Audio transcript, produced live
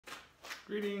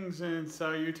Greetings and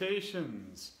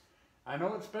salutations. I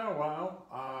know it's been a while.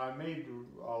 I made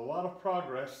a lot of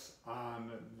progress on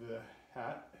the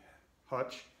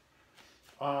Hutch.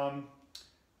 I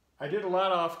did a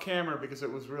lot off camera because it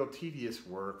was real tedious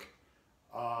work.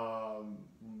 Cutting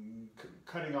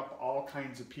up all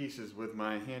kinds of pieces with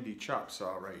my handy chop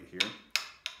saw right here.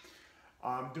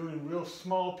 I'm doing real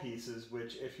small pieces,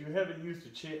 which if you haven't used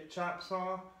a chop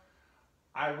saw,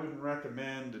 I wouldn't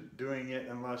recommend doing it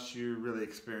unless you're really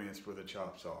experienced with a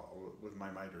chop saw, with my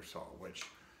miter saw, which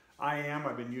I am.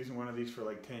 I've been using one of these for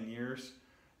like 10 years.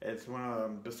 It's one of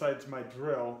them, besides my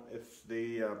drill, it's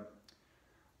the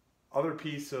other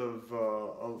piece of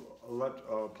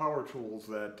power tools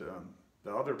that,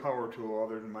 the other power tool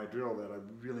other than my drill that I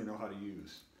really know how to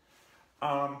use.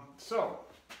 So,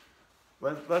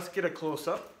 let's get a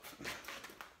close-up.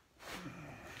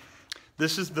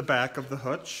 This is the back of the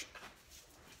Hutch.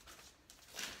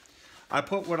 I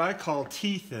put what I call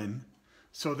teeth in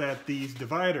so that these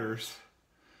dividers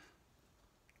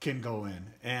can go in.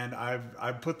 And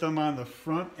I've put them on the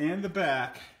front and the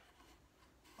back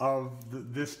of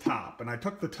this top. And I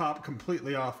took the top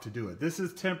completely off to do it. This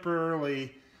is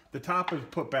temporarily, the top is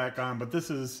put back on, but this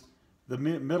is, the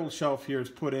middle shelf here is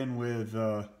put in with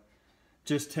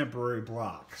just temporary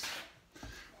blocks.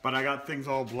 But I got things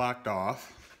all blocked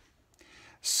off.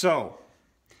 So,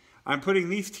 I'm putting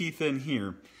these teeth in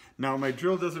here. Now my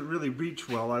drill doesn't really reach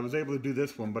well. I was able to do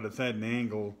this one, but it's at an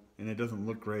angle and it doesn't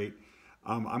look great.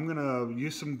 I'm gonna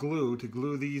use some glue to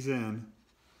glue these in,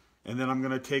 and then I'm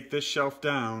gonna take this shelf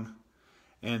down,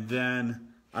 and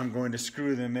then I'm going to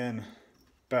screw them in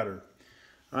better.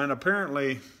 And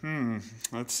apparently,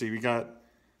 let's see, we got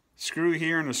screw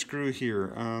here and a screw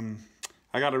here.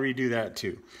 I gotta redo that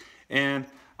too. And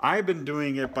I've been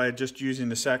doing it by just using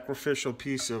the sacrificial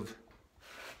piece of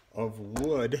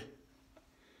wood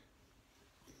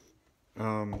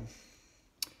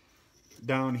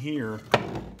down here.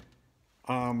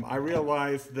 I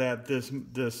realized that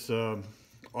this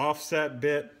offset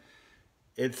bit,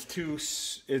 it's too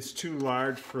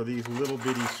large for these little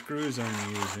bitty screws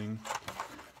I'm using.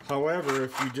 However,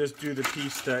 if you just do the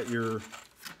piece that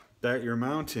you're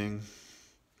mounting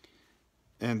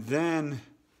and then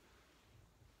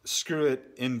screw it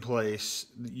in place,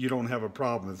 you don't have a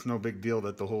problem. It's no big deal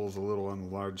that the hole's a little on the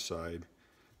large side.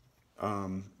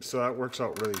 So that works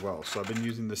out really well. So I've been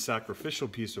using this sacrificial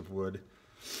piece of wood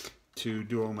to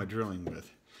do all my drilling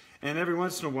with. And every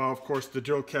once in a while, of course, the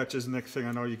drill catches. Next thing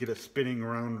I know, you get it spinning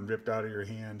around and ripped out of your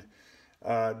hand.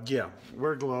 Yeah,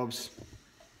 wear gloves.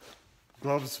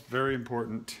 Gloves, very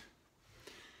important.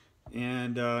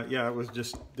 And yeah,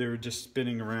 they were just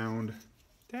spinning around.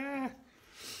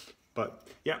 But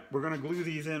yeah, we're gonna glue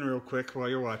these in real quick while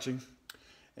you're watching.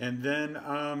 And then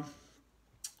I'm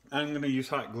gonna use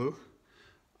hot glue.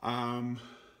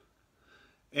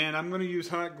 And I'm going to use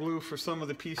hot glue for some of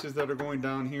the pieces that are going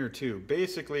down here too.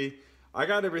 Basically, I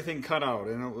got everything cut out,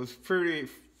 and it was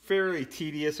fairly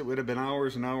tedious. It would have been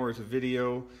hours and hours of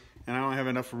video, and I don't have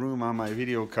enough room on my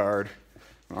video card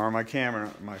or my camera,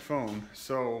 my phone.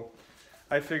 So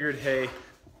I figured, hey,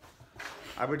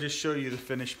 I would just show you the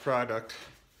finished product,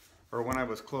 or when I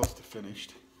was close to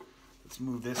finished. Let's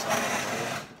move this out of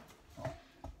the way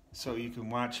so you can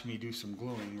watch me do some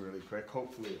gluing really quick.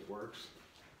 Hopefully it works.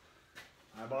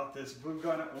 I bought this glue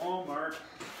gun at Walmart.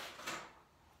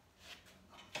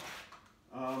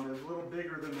 It was a little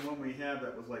bigger than the one we had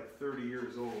that was like 30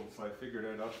 years old, so I figured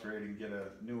I'd upgrade and get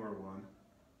a newer one.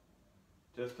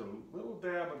 Just a little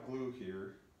dab of glue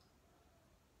here.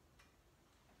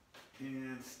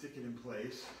 And stick it in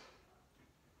place.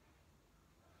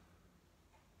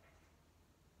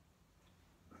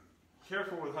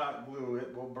 Careful with hot glue,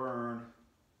 it will burn.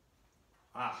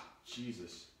 Ah,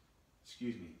 Jesus.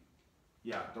 Excuse me.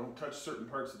 Yeah, don't touch certain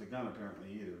parts of the gun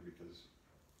apparently either because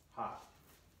hot.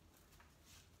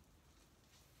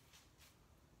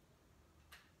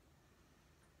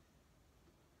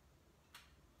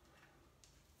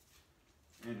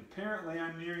 And apparently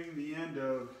I'm nearing the end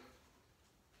of,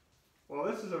 well,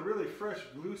 this is a really fresh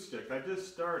glue stick. I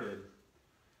just started,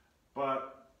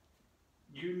 but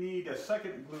you need a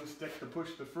second glue stick to push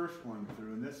the first one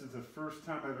through, and this is the first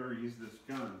time I've ever used this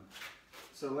gun.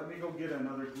 So let me go get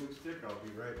another glue stick. I'll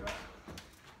be right back.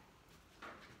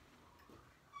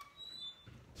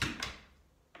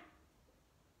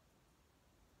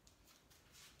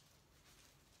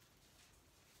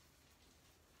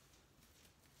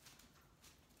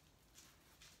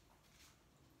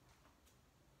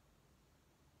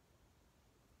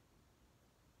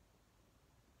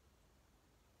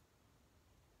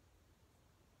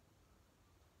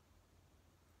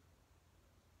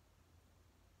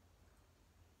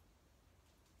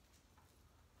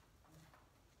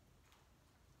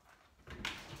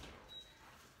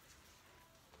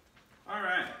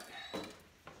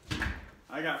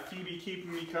 I got Phoebe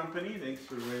keeping me company. Thanks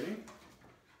for waiting.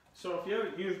 So if you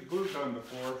haven't used a glue gun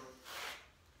before,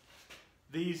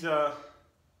 these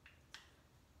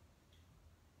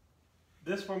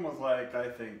this one was like, I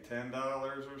think $10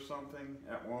 or something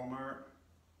at Walmart.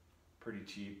 Pretty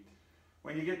cheap.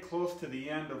 When you get close to the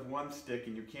end of one stick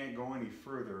and you can't go any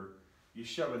further, you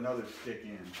shove another stick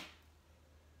in.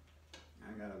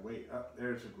 I gotta wait. Oh,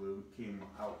 there's the glue. Came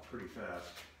out pretty fast.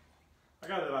 I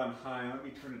got it on high. Let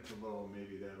me turn it to low.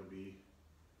 Maybe that'll be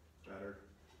better.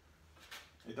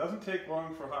 It doesn't take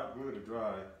long for hot glue to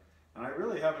dry, and I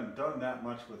really haven't done that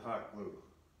much with hot glue.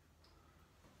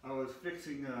 I was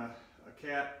fixing a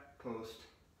cat post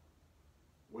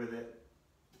with it,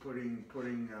 putting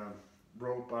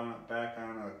rope on it, back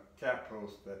on a cat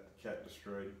post that the cat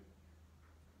destroyed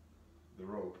the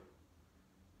rope,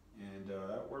 and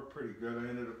that worked pretty good. I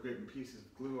ended up getting pieces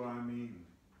of glue on me, and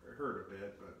it hurt a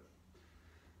bit, but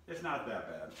it's not that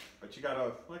bad. But you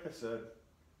gotta, like I said,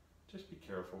 just be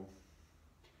careful.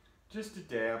 Just a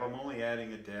dab. I'm only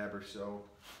adding a dab or so,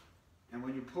 and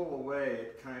when you pull away,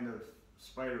 it kind of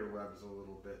spider webs a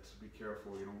little bit, so be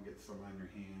careful you don't get some on your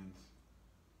hands.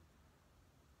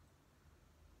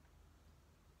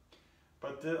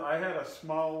 But I had a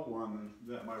small one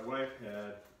that my wife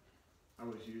had, I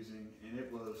was using, and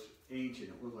it was ancient.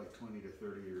 It was like 20 to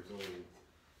 30 years old,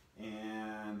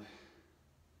 and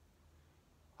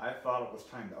I thought it was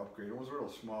time to upgrade. It was a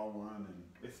real small one, and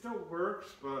it still works,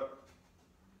 but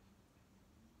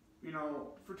you know,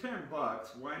 for 10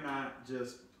 bucks, why not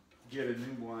just get a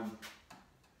new one?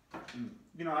 And,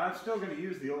 you know, I'm still going to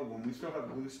use the old one. We still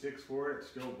have glue sticks for it. It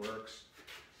still works.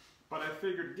 But I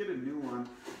figured get a new one.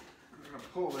 I'm going to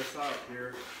pull this out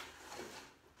here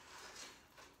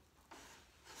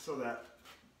so that,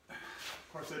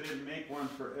 of course, I didn't make one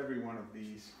for every one of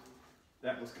these.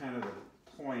 That was kind of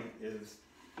the point, is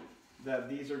that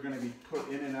these are going to be put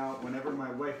in and out whenever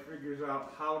my wife figures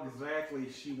out how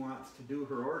exactly she wants to do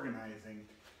her organizing.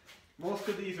 Most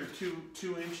of these are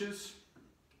two inches.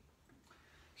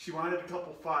 She wanted a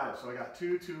couple 5s, so I got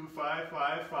 2, 2, 5,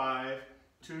 5, 5,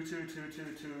 2, 2, 2, 2,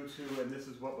 2, 2, and this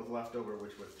is what was left over,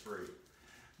 which was 3.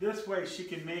 This way she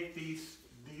can make these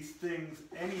things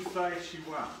any size she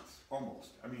wants,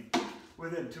 almost. I mean,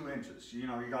 within 2 inches. You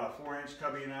know, you got a 4-inch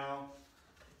cubby now.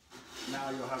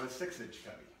 Now you'll have a 6-inch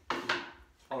cubby.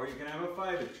 Or you can have a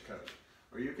 5-inch cubby.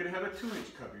 Or you can have a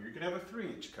 2-inch cubby. Or you can have a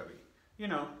 3-inch cubby. You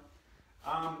know.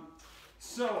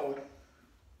 So,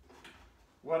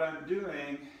 what I'm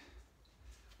doing,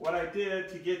 what I did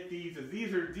to get these is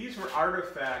these were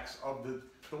artifacts of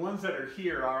the ones that are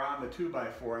here are on the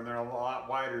 2x4, and they're a lot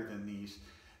wider than these.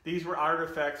 These were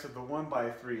artifacts of the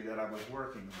 1x3 that I was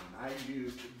working on. I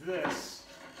used this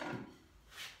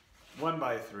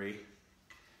 1x3,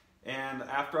 and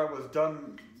after I was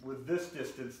done with this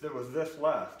distance, there was this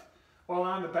left. Well,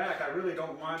 on the back, I really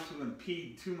don't want to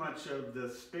impede too much of the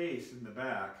space in the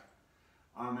back.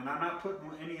 And I'm not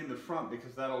putting any in the front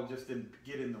because that'll just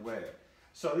get in the way.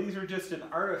 So these are just an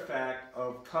artifact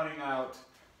of cutting out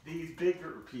these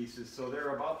bigger pieces. So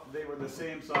they were the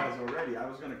same size already. I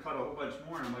was going to cut a whole bunch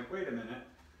more, and I'm like, wait a minute.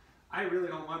 I really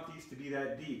don't want these to be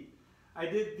that deep. I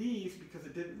did these because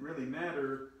it didn't really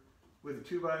matter with a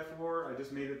 2x4. I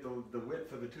just made it the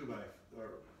width of the 2x4.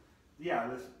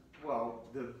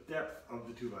 The depth of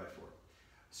the 2x4.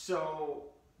 So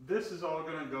this is all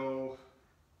going to go,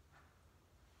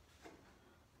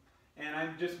 and I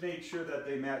just made sure that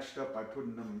they matched up by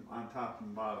putting them on top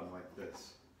and bottom like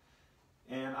this.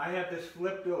 And I had this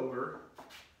flipped over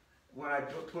when I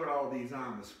put all these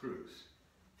on the screws.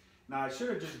 Now I should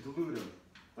have just glued them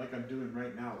like I'm doing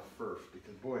right now first,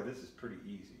 because boy, this is pretty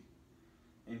easy.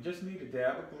 And just need a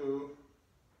dab of glue.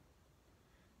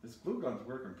 This glue gun's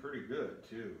working pretty good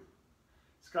too.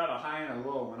 It's got a high and a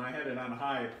low. When I had it on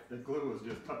high, the glue was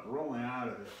just rolling out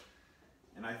of it.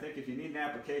 And I think if you need an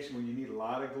application where you need a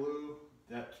lot of glue,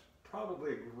 that's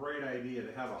probably a great idea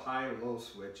to have a high or low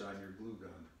switch on your glue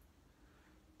gun.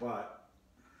 But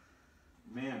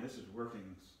man, this is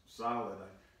working solid. I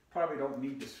probably don't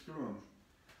need to screw them,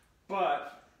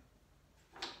 but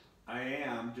I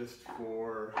am just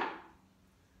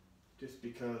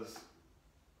because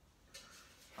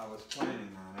I was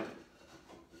planning on it.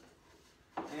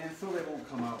 And so they won't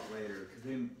come out later, because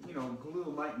then, you know,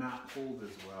 glue might not hold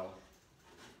as well.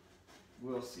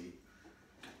 We'll see.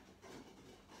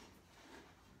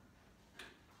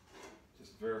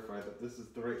 Just verify that this is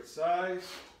the right size,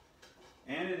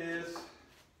 and it is,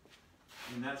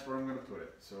 and that's where I'm going to put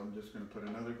it. So I'm just going to put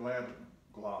another glob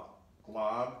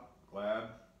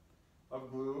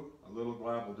of glue. A little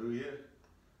glob will do you.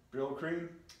 Brill cream,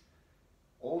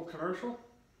 old commercial,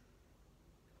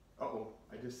 Uh-oh,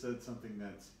 I just said something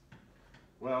that's,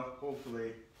 well,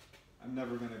 hopefully I'm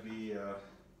never going to be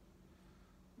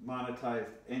monetized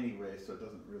anyway, so it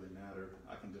doesn't really matter.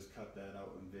 I can just cut that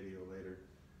out in video later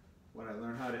when I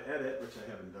learn how to edit, which I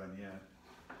haven't done yet.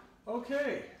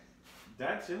 Okay,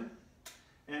 that's it.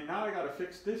 And now I got to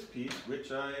fix this piece,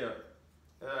 which I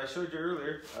showed you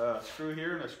earlier. Screw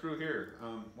here and a screw here.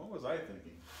 What was I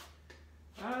thinking?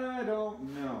 I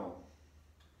don't know.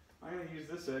 I'm going to use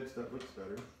this edge that looks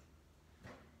better.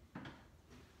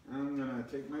 I'm going to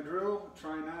take my drill,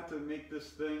 try not to make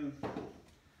this thing.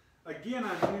 Again,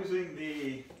 I'm using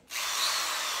the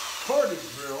corded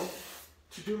drill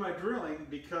to do my drilling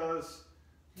because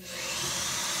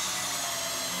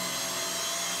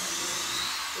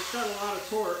it's got a lot of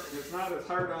torque and it's not as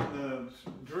hard on the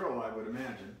drill, I would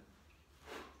imagine.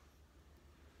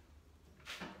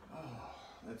 Oh,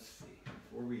 let's see.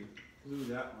 Before we glue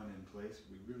that one in place,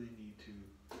 we really need to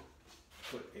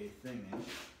put a thing in.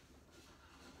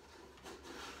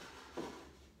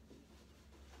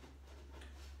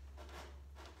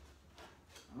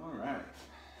 All right.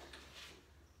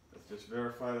 Let's just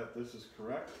verify that this is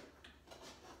correct.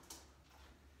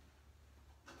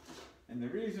 And the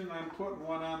reason I'm putting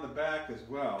one on the back as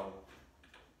well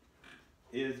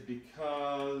is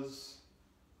because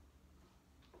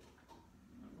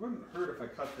it wouldn't hurt if I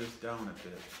cut this down a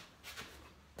bit.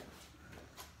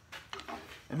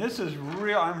 And this is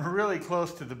real, I'm really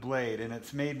close to the blade and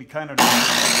it's made me kind of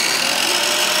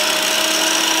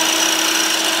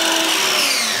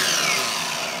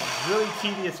really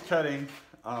tedious cutting,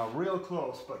 real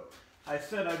close, but I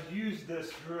said I'd use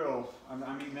this drill, I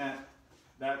mean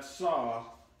that saw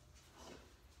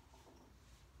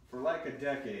for like a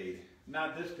decade.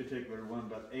 Not this particular one,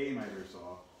 but a miter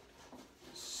saw.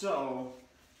 So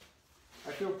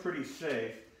I feel pretty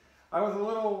safe. I was a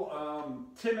little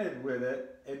timid with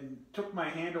it and took my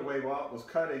hand away while it was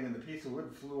cutting and the piece of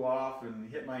wood flew off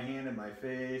and hit my hand in my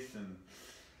face. And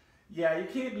yeah, you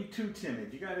can't be too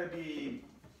timid. You gotta be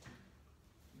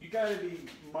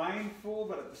mindful,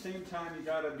 but at the same time you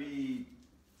gotta be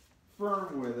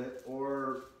firm with it,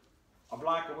 or a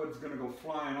block of wood's going to go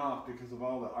flying off because of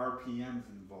all the RPMs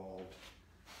involved.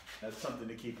 That's something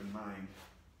to keep in mind.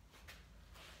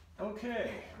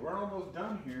 Okay, we're almost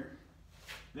done here.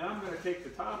 Now I'm going to take the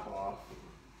top off.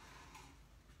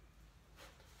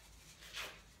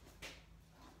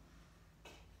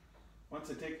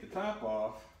 Once I take the top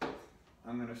off,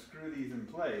 I'm going to screw these in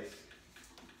place.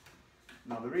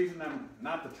 Now the reason I'm,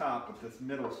 not the top, but this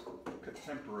middle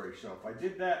temporary shelf, I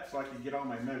did that so I could get all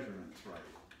my measurements right.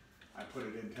 I put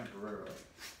it in temporarily.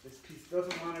 This piece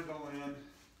doesn't want to go in.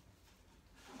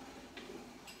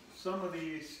 Some of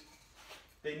these,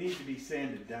 they need to be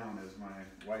sanded down, as my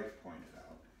wife pointed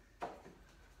out.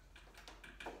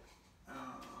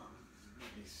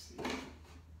 Let me see.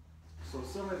 So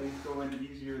some of these go in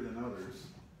easier than others.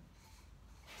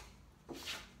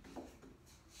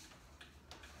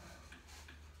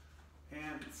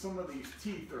 And some of these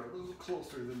teeth are a little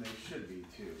closer than they should be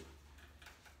too.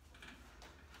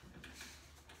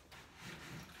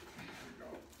 There we go.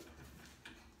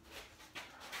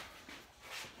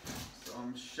 So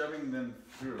I'm shoving them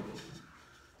through.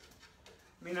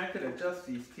 I mean, I could adjust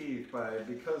these teeth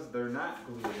because they're not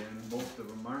glued in, most of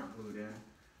them aren't glued in,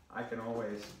 I can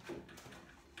always,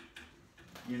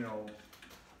 you know,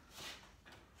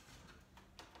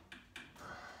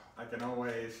 let's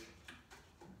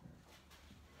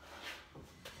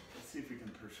see if we can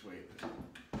persuade this.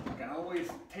 I can always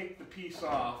take the piece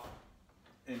off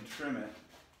and trim it.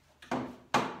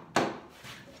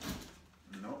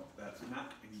 Nope, that's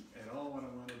not at all what I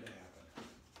wanted to happen.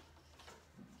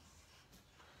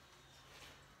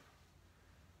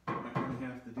 I'm going to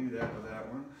have to do that with that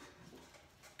one.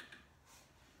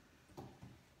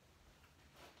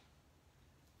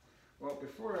 Well,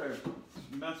 before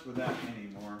I mess with that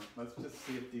anymore, let's just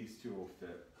see if these two will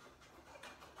fit.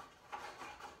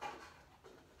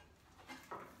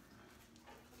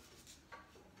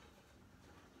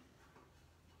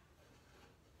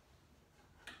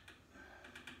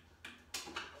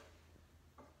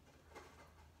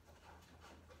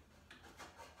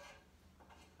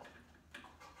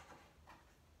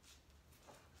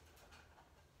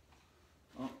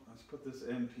 Oh, let's put this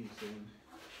end piece in,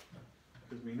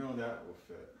 because we know that will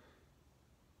fit.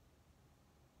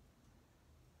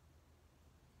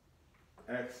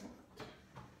 Excellent.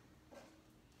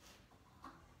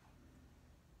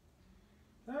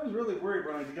 I was really worried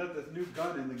when I got this new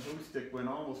gun and the glue stick went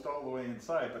almost all the way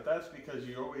inside, but that's because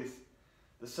you always,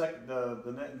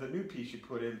 the new piece you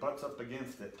put in butts up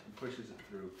against it and pushes it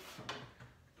through.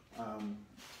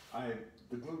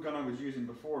 The glue gun I was using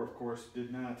before, of course,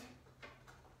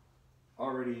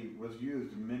 was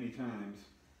used many times.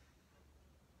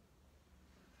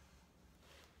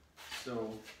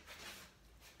 So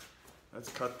let's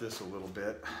cut this a little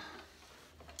bit.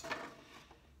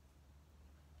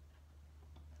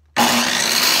 I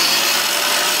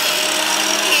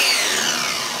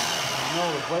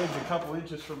know the blade's a couple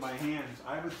inches from my hands.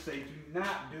 I would say do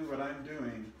not do what I'm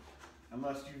doing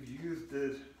unless you've used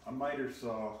a miter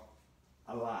saw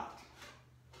a lot.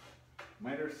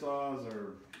 Miter saws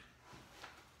are,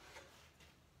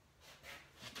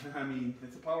 I mean,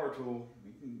 it's a power tool.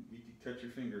 You can cut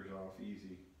your fingers off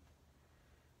easy.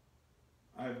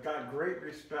 I've got great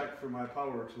respect for my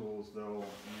power tools though,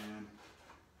 and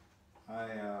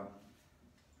I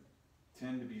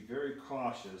tend to be very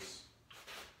cautious.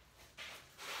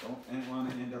 Don't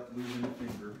want to end up losing a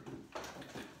finger.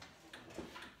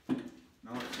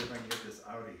 Now let's see if I can get this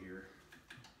out of here.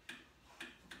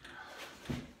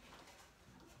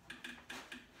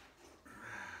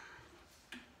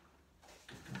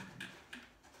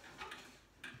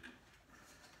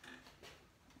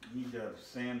 Need to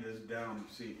sand this down.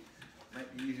 See, it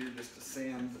might be easier just to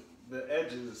sand the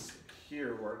edges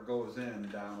here where it goes in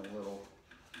down a little.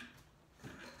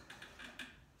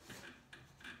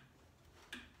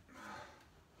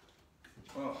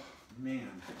 Oh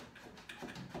man,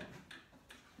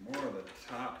 more of the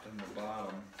top than the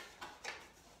bottom.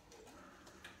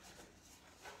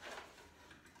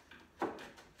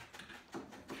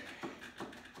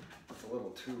 It's a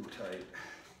little too tight,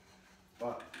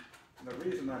 but the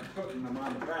reason I'm putting them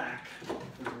on the back as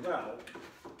well,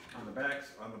 on the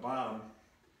bottom,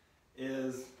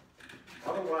 is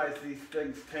otherwise these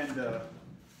things tend to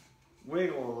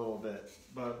wiggle a little bit.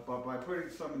 But by putting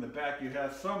some in the back, you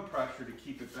have some pressure to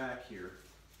keep it back here.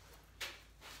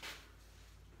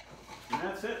 And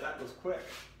that's it. That was quick.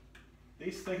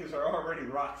 These things are already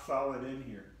rock solid in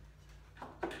here.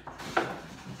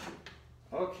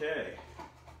 Okay.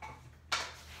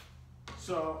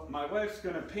 So my wife's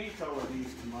going to paint all of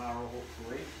these tomorrow,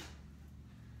 hopefully.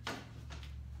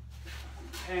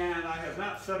 And I have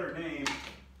not said her name,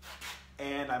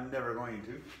 and I'm never going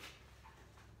to.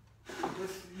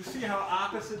 You see how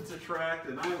opposites attract,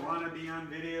 and I want to be on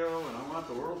video, and I want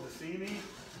the world to see me?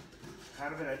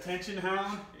 Kind of an attention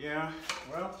hound? Yeah,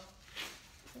 well,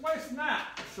 my wife's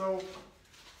not. So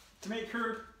to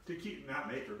keep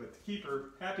her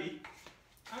happy,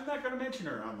 I'm not going to mention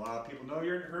her. A lot of people know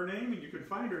her name, and you can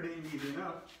find her name easy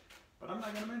enough, but I'm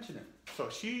not going to mention it. So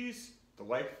she's the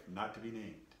wife not to be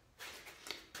named.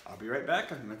 I'll be right back.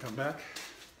 I'm going to come back.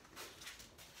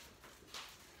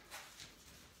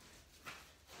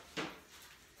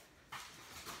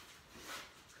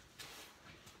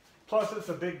 Plus, it's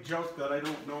a big joke that I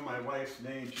don't know my wife's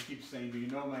name. She keeps saying, "Do you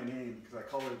know my name?" Because I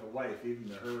call her the wife, even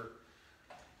to her.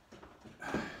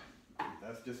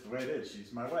 That's just the way it is.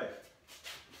 She's my wife.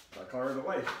 So I call her the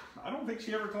wife. I don't think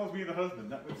she ever calls me the husband.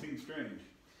 That would seem strange.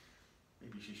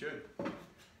 Maybe she should.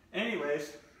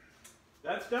 Anyways,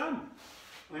 that's done.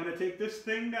 I'm going to take this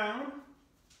thing down,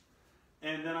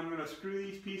 and then I'm going to screw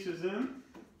these pieces in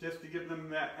just to give them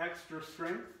that extra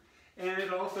strength. And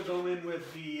it'll also go in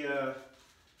with the,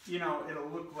 it'll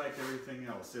look like everything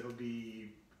else. It'll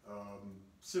be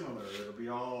similar. It'll be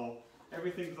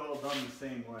everything's all done the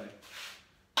same way.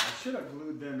 I should have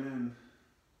glued them in.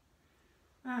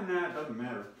 Nah, it doesn't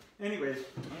matter. Anyways,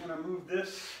 I'm going to move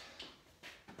this.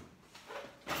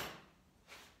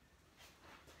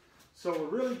 So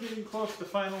we're really getting close to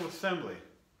final assembly.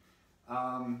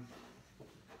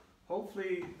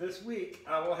 Hopefully this week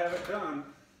I will have it done.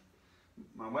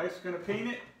 My wife's going to paint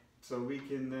it so we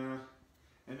can,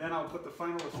 and then I'll put the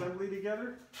final assembly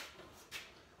together.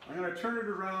 I'm going to turn it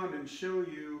around and show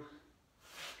you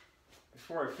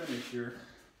before I finish here.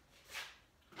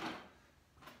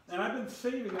 And I've been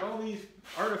saving all these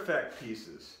artifact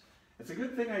pieces. It's a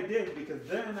good thing I did, because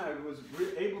then I was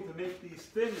able to make these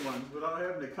thin ones without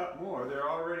having to cut more. They're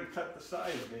already cut the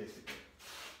size, basically.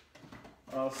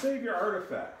 Save your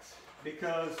artifacts,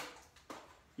 because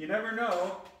you never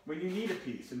know when you need a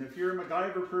piece. And if you're a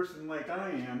MacGyver person like I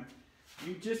am,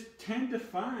 you just tend to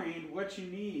find what you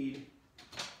need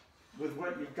with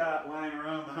what you've got lying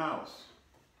around the house.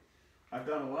 I've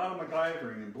done a lot of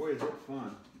MacGyvering, and boy, is it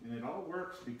fun. And it all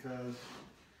works because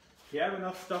if you have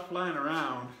enough stuff lying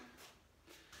around,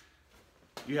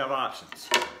 you have options.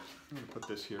 I'm going to put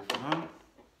this here for now.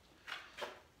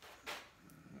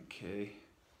 Okay.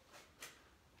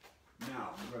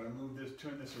 Now I'm going to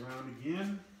turn this around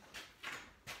again.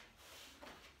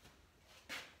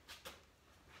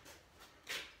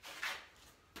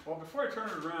 Well, before I turn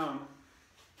it around,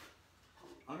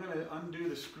 I'm going to undo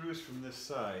the screws from this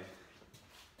side.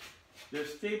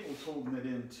 There's staples holding it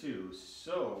in too,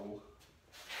 so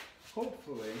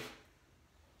hopefully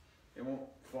it won't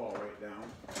fall right down.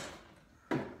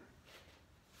 I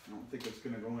don't think it's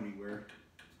going to go anywhere.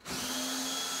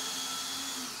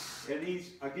 And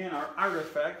these, again, are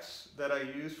artifacts that I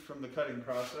used from the cutting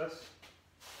process.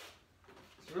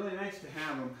 It's really nice to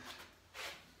have them.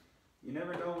 You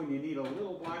never know when you need a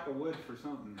little block of wood for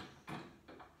something.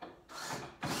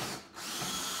 Of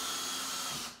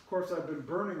course, I've been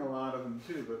burning a lot of them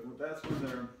too, but that's when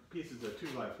they're pieces of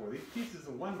 2x4. These pieces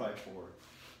of 1x4.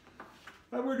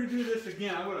 If I were to do this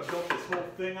again, I would have built this whole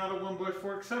thing out of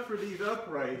 1x4, except for these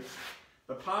uprights.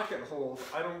 The pocket holes,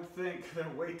 I don't think they're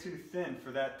way too thin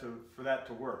for that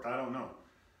to work. I don't know.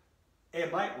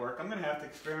 It might work. I'm going to have to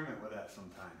experiment with that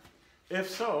sometime. If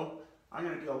so, I'm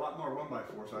going to do a lot more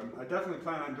 1x4s. So I definitely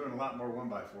plan on doing a lot more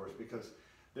 1x4s because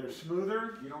they're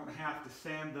smoother. You don't have to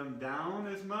sand them down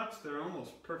as much. They're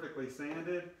almost perfectly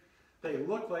sanded. They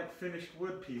look like finished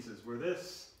wood pieces, where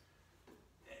this,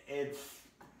 it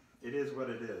is what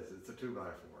it is. It's a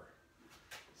 2x4.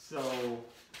 So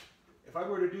if I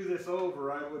were to do this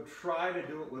over, I would try to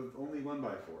do it with only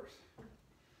 1x4s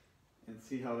and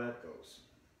see how that goes.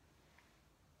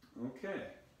 Okay.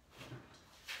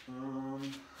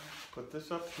 Put this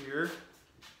up here.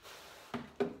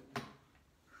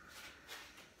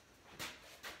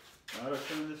 Gotta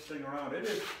turn this thing around. It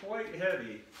is quite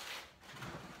heavy.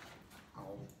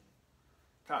 Oh,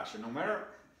 gosh, and no matter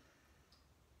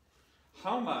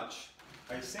how much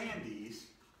I sand these,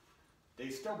 they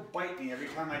still bite me every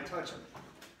time I touch them.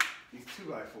 These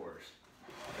 2x4s.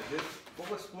 They're just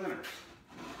full of splinters.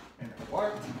 And they're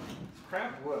warped. It's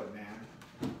crap wood, man.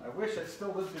 I wish I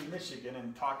still lived in Michigan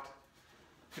and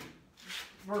could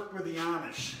work with the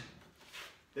Amish.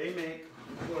 They make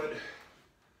wood.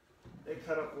 They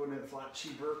cut up wood and it's a lot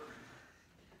cheaper.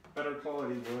 Better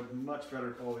quality wood, much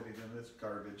better quality than this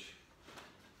garbage.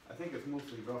 I think it's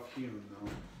mostly rough hewn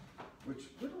though, which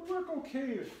would work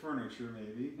okay as furniture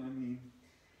maybe. I mean,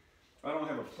 I don't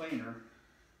have a planer.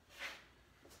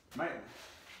 My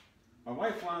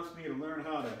wife wants me to learn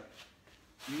how to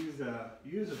use a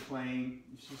plane.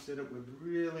 She said it would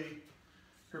really,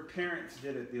 her parents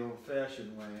did it the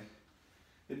old-fashioned way.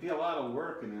 It'd be a lot of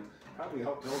work and it probably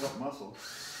help build up muscle.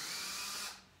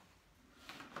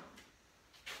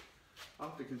 I'll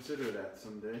have to consider that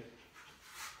someday.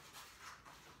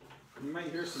 You might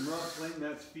hear some rustling,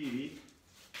 that's Phoebe,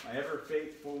 my ever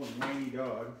faithful and whiny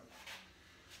dog.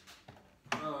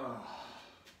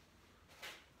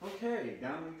 Okay,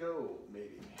 down we go,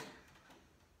 maybe.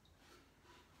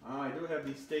 I do have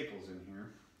these staples in here.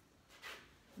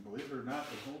 Believe it or not,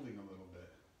 they're holding a little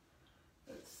bit.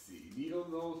 Let's see, needle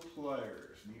nose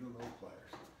pliers, needle nose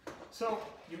pliers. So,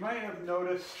 you might have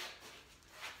noticed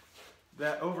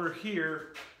that over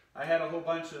here, I had a whole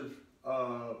bunch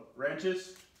of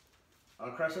wrenches,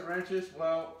 crescent wrenches.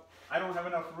 Well, I don't have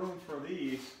enough room for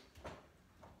these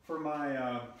for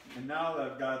my, and now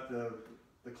that I've got the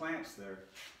clamps there.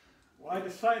 Well, I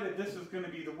decided this is going to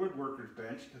be the woodworker's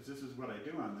bench because this is what I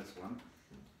do on this one.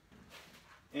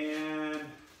 And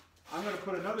I'm going to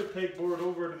put another pegboard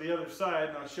over to the other side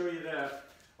and I'll show you that.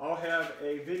 I'll have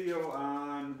a video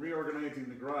on reorganizing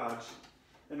the garage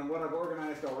and what I've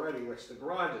organized already, which the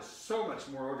garage is so much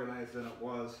more organized than it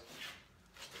was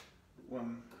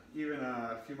even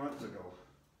a few months ago.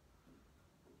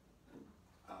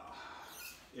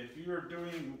 If you're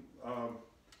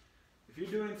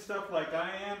doing stuff like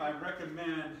I am, I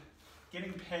recommend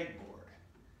getting pegboard.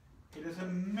 It is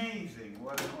amazing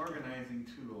what an organizing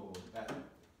tool that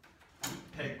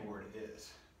pegboard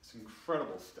is. It's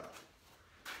incredible stuff.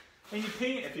 And if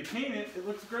you paint it, it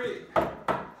looks great.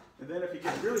 And then if you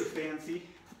get really fancy,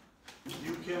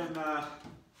 you can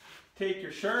take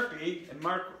your Sharpie and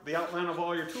mark the outline of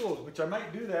all your tools, which I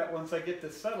might do that once I get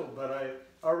this settled, but I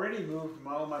already moved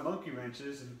all my monkey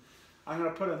wrenches, and I'm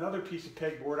going to put another piece of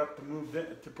pegboard up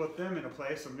to put them into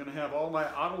place. I'm going to have all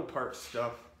my auto parts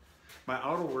stuff, my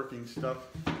auto working stuff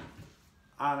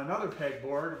on another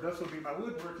pegboard. This will be my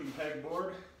woodworking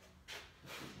pegboard.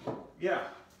 Yeah.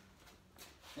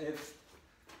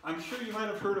 I'm sure you might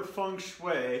have heard of feng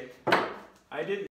shui. I didn't.